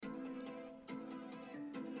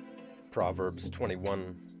Proverbs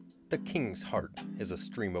 21. The king's heart is a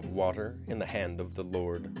stream of water in the hand of the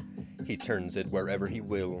Lord. He turns it wherever he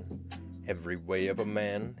will. Every way of a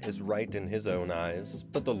man is right in his own eyes,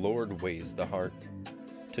 but the Lord weighs the heart.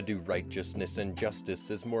 To do righteousness and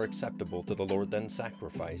justice is more acceptable to the Lord than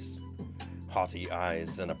sacrifice. Haughty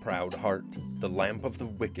eyes and a proud heart, the lamp of the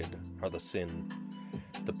wicked, are the sin.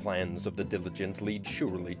 The plans of the diligent lead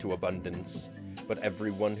surely to abundance, but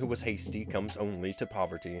everyone who is hasty comes only to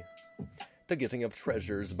poverty. The getting of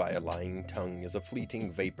treasures by a lying tongue is a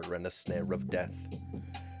fleeting vapor and a snare of death.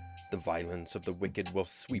 The violence of the wicked will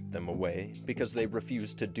sweep them away, because they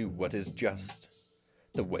refuse to do what is just.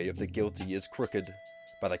 The way of the guilty is crooked,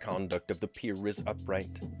 but the conduct of the pure is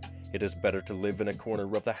upright. It is better to live in a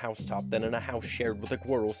corner of the housetop than in a house shared with a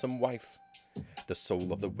quarrelsome wife. The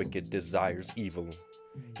soul of the wicked desires evil.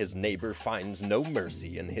 His neighbor finds no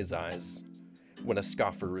mercy in his eyes. When a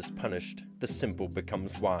scoffer is punished, the simple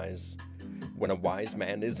becomes wise. When a wise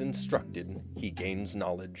man is instructed, he gains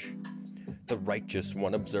knowledge. The righteous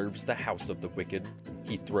one observes the house of the wicked.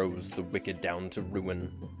 He throws the wicked down to ruin.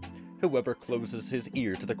 Whoever closes his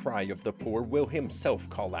ear to the cry of the poor will himself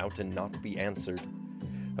call out and not be answered.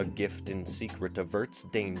 A gift in secret averts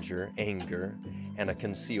danger, anger, and a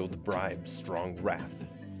concealed bribe strong wrath.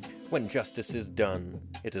 When justice is done,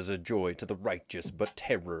 it is a joy to the righteous, but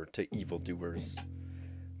terror to evildoers.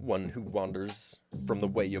 One who wanders from the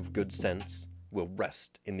way of good sense will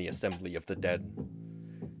rest in the assembly of the dead.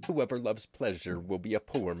 Whoever loves pleasure will be a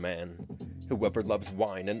poor man. Whoever loves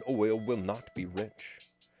wine and oil will not be rich.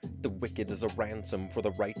 The wicked is a ransom for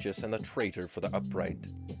the righteous and the traitor for the upright.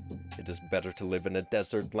 It is better to live in a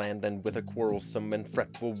desert land than with a quarrelsome and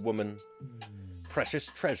fretful woman. Precious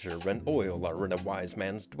treasure and oil are in a wise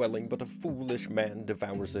man's dwelling, but a foolish man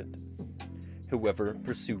devours it. Whoever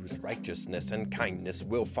pursues righteousness and kindness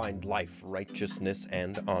will find life, righteousness,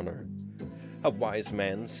 and honor. A wise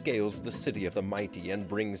man scales the city of the mighty and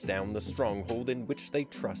brings down the stronghold in which they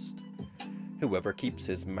trust. Whoever keeps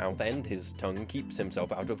his mouth and his tongue keeps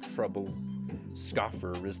himself out of trouble.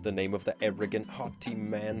 Scoffer is the name of the arrogant, haughty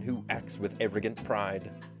man who acts with arrogant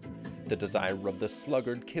pride. The desire of the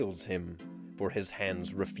sluggard kills him, for his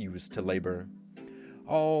hands refuse to labor.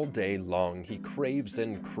 All day long he craves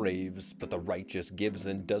and craves, but the righteous gives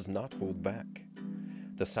and does not hold back.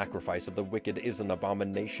 The sacrifice of the wicked is an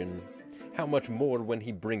abomination. How much more when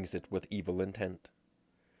he brings it with evil intent?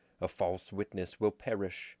 A false witness will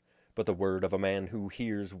perish, but the word of a man who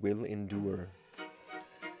hears will endure.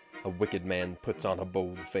 A wicked man puts on a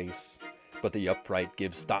bold face, but the upright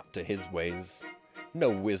gives thought to his ways. No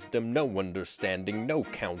wisdom, no understanding, no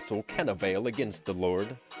counsel can avail against the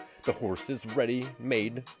Lord. The horse is ready,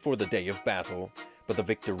 made for the day of battle, but the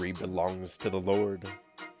victory belongs to the Lord.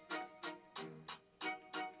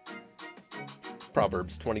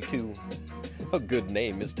 Proverbs 22. A good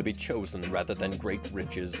name is to be chosen rather than great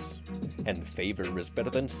riches, and favor is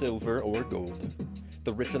better than silver or gold.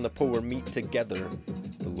 The rich and the poor meet together.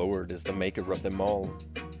 The Lord is the maker of them all.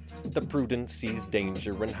 The prudent sees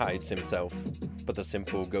danger and hides himself, but the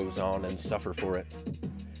simple goes on and suffer for it.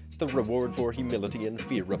 The reward for humility and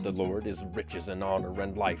fear of the Lord is riches and honor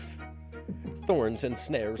and life. Thorns and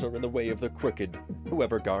snares are in the way of the crooked.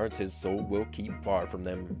 Whoever guards his soul will keep far from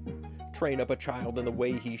them. Train up a child in the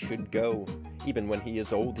way he should go. Even when he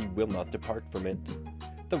is old, he will not depart from it.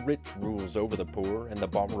 The rich rules over the poor, and the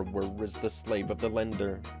borrower is the slave of the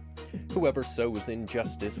lender. Whoever sows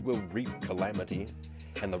injustice will reap calamity,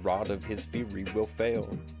 and the rod of his fury will fail.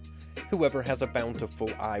 Whoever has a bountiful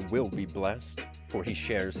eye will be blessed, for he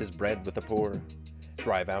shares his bread with the poor.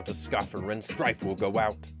 Drive out a scoffer, and strife will go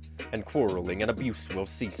out, and quarreling and abuse will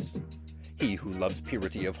cease. He who loves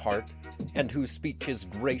purity of heart, and whose speech is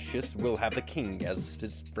gracious, will have the king as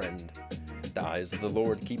his friend. The eyes of the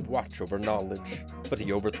Lord keep watch over knowledge, but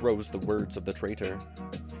he overthrows the words of the traitor.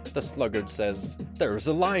 The sluggard says, "There is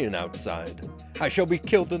a lion outside. I shall be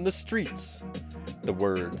killed in the streets." The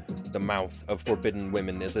word, the mouth of forbidden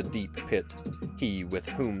women is a deep pit. He with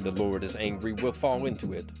whom the Lord is angry will fall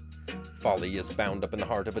into it. Folly is bound up in the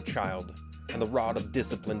heart of a child, and the rod of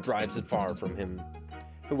discipline drives it far from him.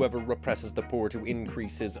 Whoever represses the poor to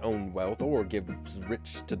increase his own wealth, or gives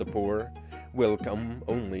rich to the poor, will come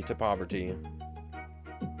only to poverty.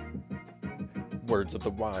 Words of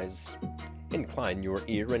the wise. Incline your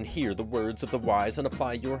ear and hear the words of the wise, and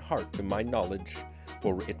apply your heart to my knowledge,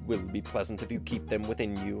 for it will be pleasant if you keep them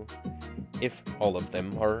within you. If all of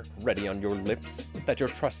them are ready on your lips, that your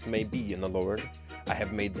trust may be in the Lord. I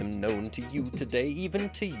have made them known to you today, even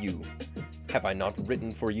to you. Have I not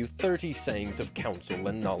written for you 30 sayings of counsel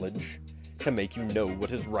and knowledge, to make you know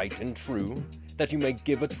what is right and true, that you may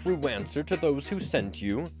give a true answer to those who sent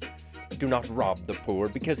you? Do not rob the poor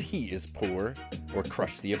because he is poor, or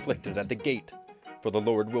crush the afflicted at the gate. For the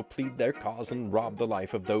Lord will plead their cause and rob the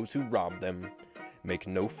life of those who rob them. Make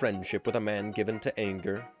no friendship with a man given to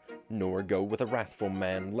anger, nor go with a wrathful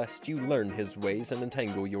man, lest you learn his ways and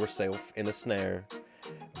entangle yourself in a snare.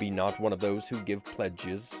 Be not one of those who give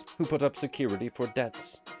pledges, who put up security for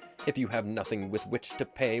debts. If you have nothing with which to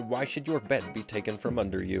pay, why should your bed be taken from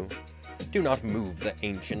under you? Do not move the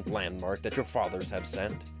ancient landmark that your fathers have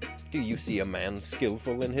set. Do you see a man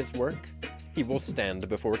skillful in his work? He will stand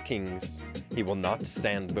before kings. He will not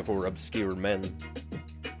stand before obscure men.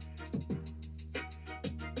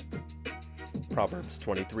 Proverbs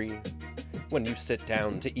 23. When you sit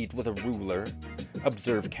down to eat with a ruler,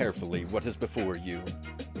 observe carefully what is before you,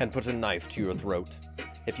 and put a knife to your throat.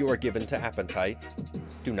 If you are given to appetite,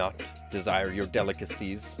 do not desire your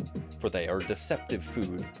delicacies, for they are deceptive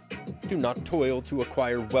food. Do not toil to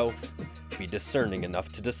acquire wealth. Be discerning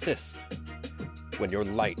enough to desist. When your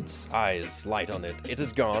eyes light on it, it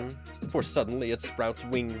is gone, for suddenly it sprouts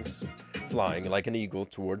wings, flying like an eagle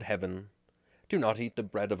toward heaven. Do not eat the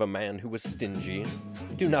bread of a man who is stingy.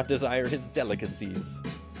 Do not desire his delicacies,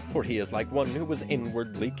 for he is like one who is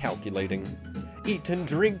inwardly calculating. Eat and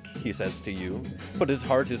drink, he says to you, but his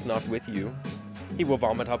heart is not with you. He will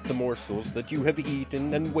vomit up the morsels that you have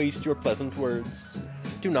eaten and waste your pleasant words.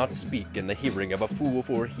 Do not speak in the hearing of a fool,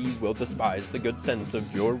 for he will despise the good sense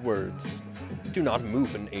of your words. Do not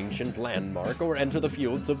move an ancient landmark or enter the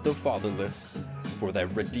fields of the fatherless, for their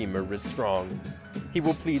Redeemer is strong. He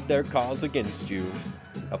will plead their cause against you.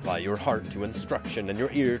 Apply your heart to instruction and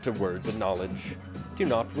your ear to words of knowledge. Do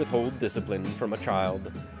not withhold discipline from a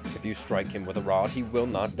child. If you strike him with a rod, he will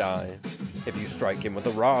not die. If you strike him with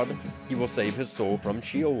a rod, he will save his soul from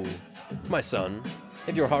Sheol. My son,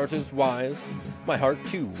 if your heart is wise, my heart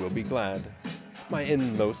too will be glad. My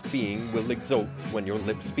inmost being will exult when your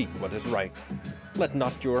lips speak what is right. Let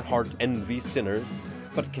not your heart envy sinners,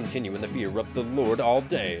 but continue in the fear of the Lord all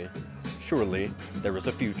day. Surely there is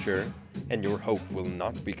a future, and your hope will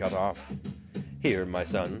not be cut off. Hear, my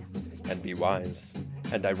son, and be wise,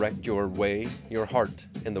 and direct your heart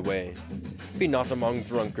in the way. Be not among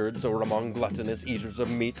drunkards or among gluttonous eaters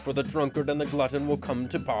of meat, for the drunkard and the glutton will come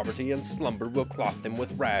to poverty, and slumber will clothe them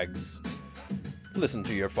with rags. Listen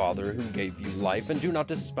to your father who gave you life, and do not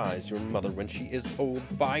despise your mother when she is old.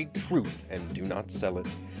 Buy truth, and do not sell it.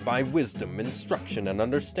 Buy wisdom, instruction, and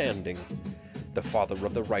understanding. The father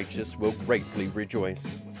of the righteous will greatly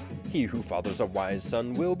rejoice. He who fathers a wise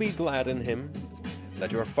son will be glad in him.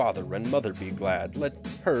 Let your father and mother be glad. Let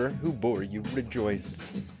her who bore you rejoice.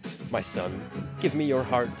 My son, give me your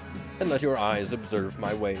heart, and let your eyes observe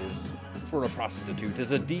my ways. For a prostitute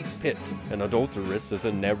is a deep pit, an adulteress is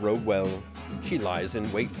a narrow well. She lies in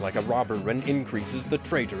wait like a robber and increases the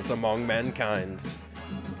traitors among mankind.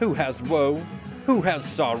 Who has woe? Who has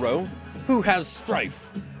sorrow? Who has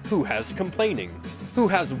strife? Who has complaining? Who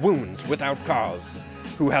has wounds without cause?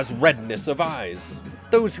 Who has redness of eyes?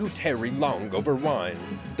 Those who tarry long over wine,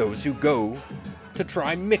 those who go to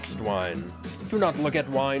try mixed wine. Do not look at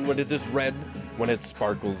wine when it is red, when it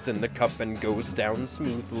sparkles in the cup and goes down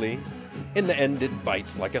smoothly. In the end it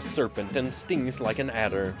bites like a serpent and stings like an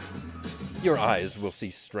adder. Your eyes will see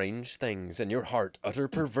strange things, and your heart utter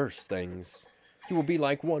perverse things. You will be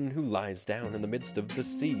like one who lies down in the midst of the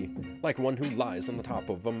sea, like one who lies on the top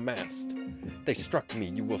of a mast. They struck me,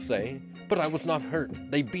 you will say, but I was not hurt.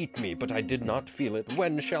 They beat me, but I did not feel it.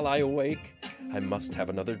 When shall I awake? I must have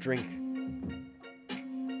another drink.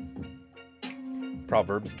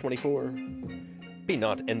 Proverbs 24. Be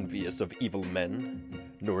not envious of evil men,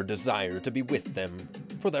 nor desire to be with them,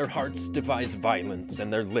 for their hearts devise violence,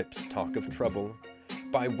 and their lips talk of trouble.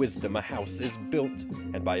 By wisdom a house is built,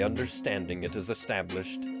 and by understanding it is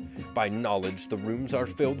established. By knowledge the rooms are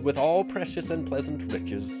filled with all precious and pleasant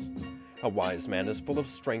riches. A wise man is full of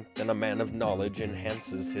strength, and a man of knowledge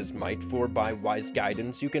enhances his might, for by wise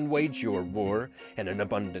guidance you can wage your war, and in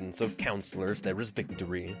abundance of counselors there is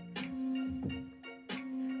victory.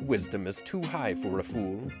 Wisdom is too high for a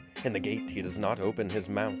fool. In the gate he does not open his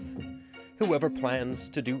mouth. Whoever plans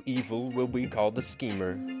to do evil will be called a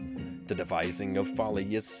schemer. The devising of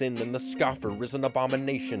folly is sin, and the scoffer is an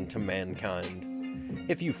abomination to mankind.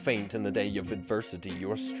 If you faint in the day of adversity,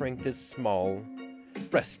 your strength is small.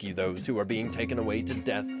 Rescue those who are being taken away to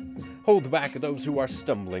death. Hold back those who are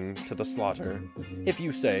stumbling to the slaughter. If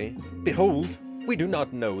you say, "Behold, we do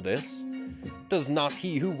not know this," does not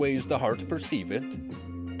he who weighs the heart perceive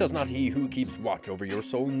it? Does not he who keeps watch over your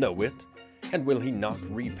soul know it? And will he not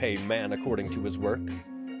repay man according to his work?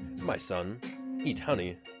 My son, eat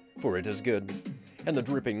honey, for it is good, and the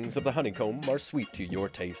drippings of the honeycomb are sweet to your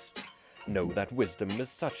taste. Know that wisdom is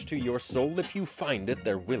such to your soul, if you find it,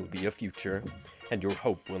 there will be a future, and your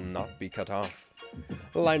hope will not be cut off.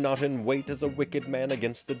 Lie not in wait as a wicked man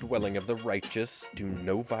against the dwelling of the righteous. Do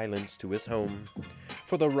no violence to his home.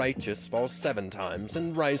 For the righteous falls 7 times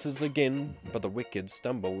and rises again, but the wicked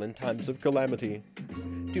stumble in times of calamity.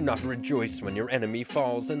 Do not rejoice when your enemy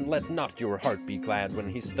falls, and let not your heart be glad when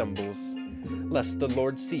he stumbles, lest the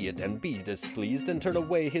Lord see it and be displeased, and turn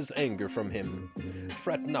away his anger from him.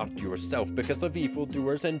 Fret not yourself because of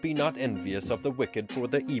evildoers, and be not envious of the wicked, for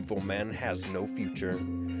the evil man has no future.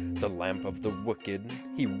 The lamp of the wicked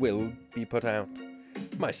he will be put out.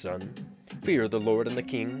 My son, fear the Lord and the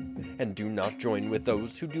king, and do not join with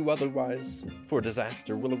those who do otherwise, for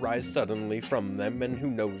disaster will arise suddenly from them, and who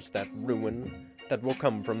knows that ruin that will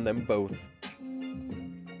come from them both.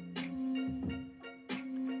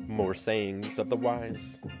 More sayings of the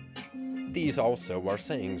wise. These also are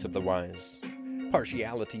sayings of the wise.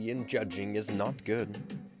 Partiality in judging is not good.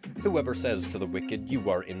 Whoever says to the wicked, "You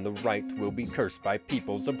are in the right," will be cursed by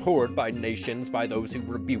peoples, abhorred by nations. By those who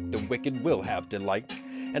rebuke the wicked will have delight,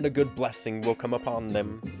 and a good blessing will come upon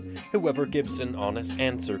them. Whoever gives an honest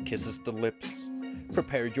answer kisses the lips.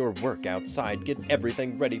 Prepare your work outside, get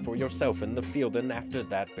everything ready for yourself in the field, and after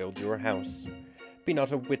that build your house. Be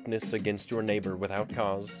not a witness against your neighbor without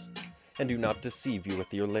cause, and do not deceive you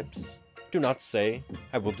with your lips. Do not say,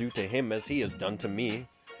 "I will do to him as he has done to me.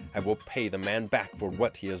 I will pay the man back for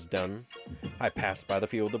what he has done." I passed by the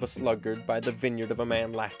field of a sluggard, by the vineyard of a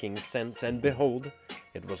man lacking sense, and behold,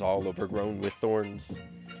 it was all overgrown with thorns.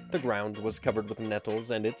 The ground was covered with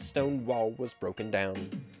nettles, and its stone wall was broken down.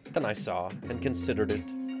 Then I saw and considered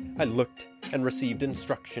it. I looked and received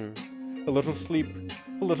instruction. A little sleep,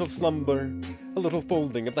 a little slumber, a little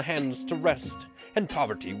folding of the hands to rest, and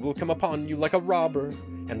poverty will come upon you like a robber,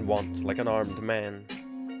 and want like an armed man.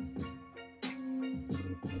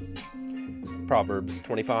 Proverbs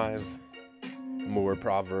 25. More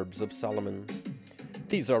Proverbs of Solomon.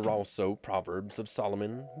 These are also Proverbs of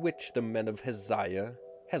Solomon, which the men of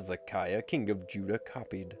Hezekiah, king of Judah,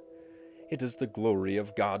 copied. It is the glory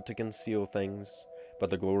of God to conceal things, but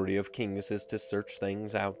the glory of kings is to search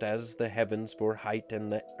things out, as the heavens for height and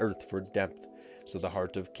the earth for depth. So the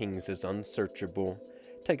heart of kings is unsearchable.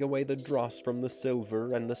 Take away the dross from the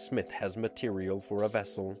silver, and the smith has material for a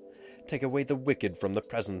vessel. Take away the wicked from the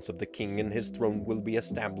presence of the king, and his throne will be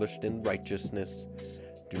established in righteousness.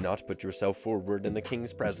 Do not put yourself forward in the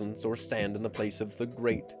king's presence, or stand in the place of the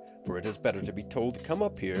great, for it is better to be told, "Come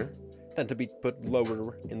up here," than to be put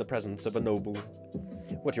lower in the presence of a noble.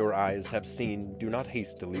 What your eyes have seen, do not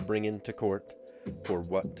hastily bring into court, for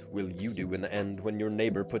what will you do in the end when your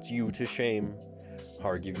neighbor puts you to shame?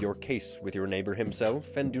 Argue your case with your neighbor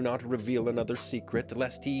himself, and do not reveal another's secret,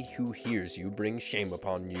 lest he who hears you bring shame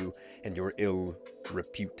upon you, and your ill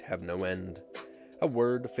repute have no end. A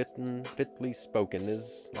word fitly spoken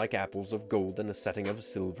is like apples of gold in a setting of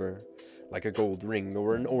silver. Like a gold ring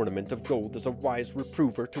or an ornament of gold is a wise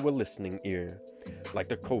reprover to a listening ear. Like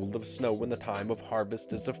the cold of snow in the time of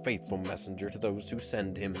harvest is a faithful messenger to those who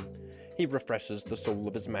send him. He refreshes the soul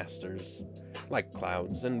of his masters. Like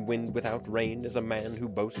clouds and wind without rain is a man who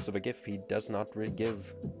boasts of a gift he does not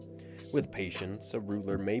give. With patience a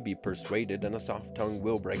ruler may be persuaded, and a soft tongue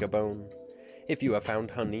will break a bone. If you have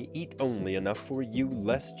found honey, eat only enough for you,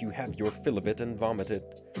 lest you have your fill of it and vomit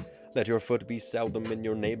it. Let your foot be seldom in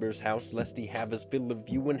your neighbor's house, lest he have his fill of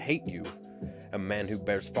you and hate you. A man who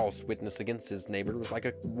bears false witness against his neighbor is like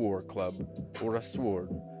a war club, or a sword,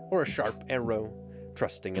 or a sharp arrow.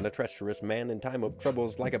 Trusting in a treacherous man in time of trouble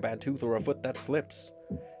is like a bad tooth or a foot that slips.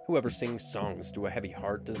 Whoever sings songs to a heavy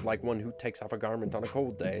heart is like one who takes off a garment on a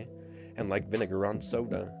cold day, and like vinegar on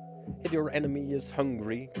soda. If your enemy is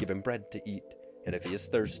hungry, give him bread to eat, and if he is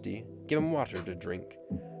thirsty, give him water to drink.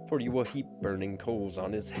 For you will heap burning coals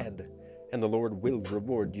on his head, and the Lord will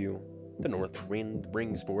reward you. The north wind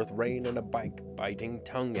brings forth rain, and a biting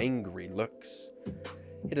tongue angry looks.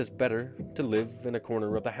 It is better to live in a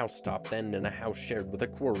corner of the housetop than in a house shared with a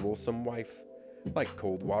quarrelsome wife. Like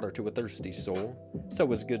cold water to a thirsty soul,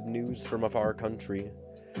 so is good news from a far country.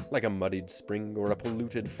 Like a muddied spring or a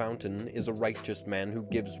polluted fountain is a righteous man who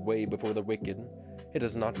gives way before the wicked. It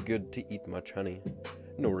is not good to eat much honey,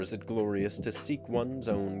 nor is it glorious to seek one's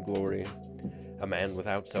own glory. A man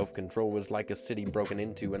without self-control is like a city broken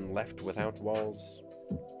into and left without walls.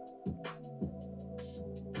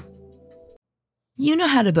 You know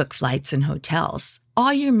how to book flights and hotels.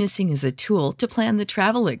 All you're missing is a tool to plan the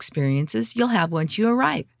travel experiences you'll have once you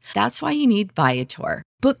arrive. That's why you need Viator.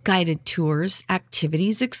 Book guided tours,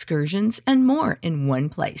 activities, excursions, and more in one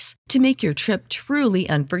place to make your trip truly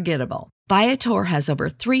unforgettable. Viator has over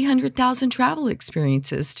 300,000 travel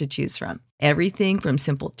experiences to choose from. Everything from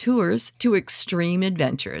simple tours to extreme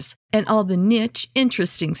adventures and all the niche,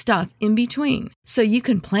 interesting stuff in between. So you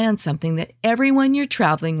can plan something that everyone you're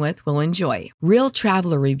traveling with will enjoy. Real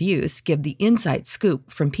traveler reviews give the inside scoop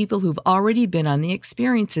from people who've already been on the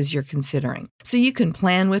experiences you're considering. So you can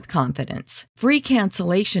plan with confidence. Free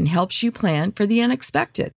cancellation helps you plan for the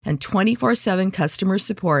unexpected. And 24/7 customer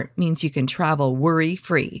support means you can travel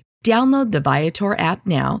worry-free. Download the Viator app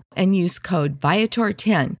now and use code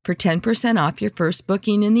Viator10 for 10% off your first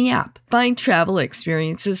booking in the app. Find travel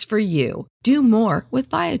experiences for you. Do more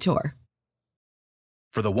with Viator.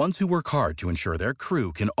 For the ones who work hard to ensure their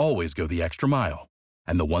crew can always go the extra mile,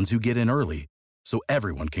 and the ones who get in early so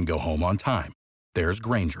everyone can go home on time, there's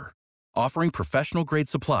Grainger, offering professional-grade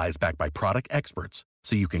supplies backed by product experts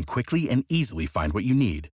so you can quickly and easily find what you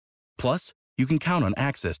need. Plus, you can count on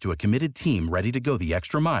access to a committed team ready to go the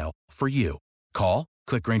extra mile for you. Call,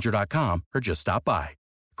 click Grainger.com, or just stop by.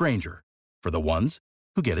 Grainger, for the ones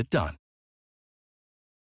who get it done.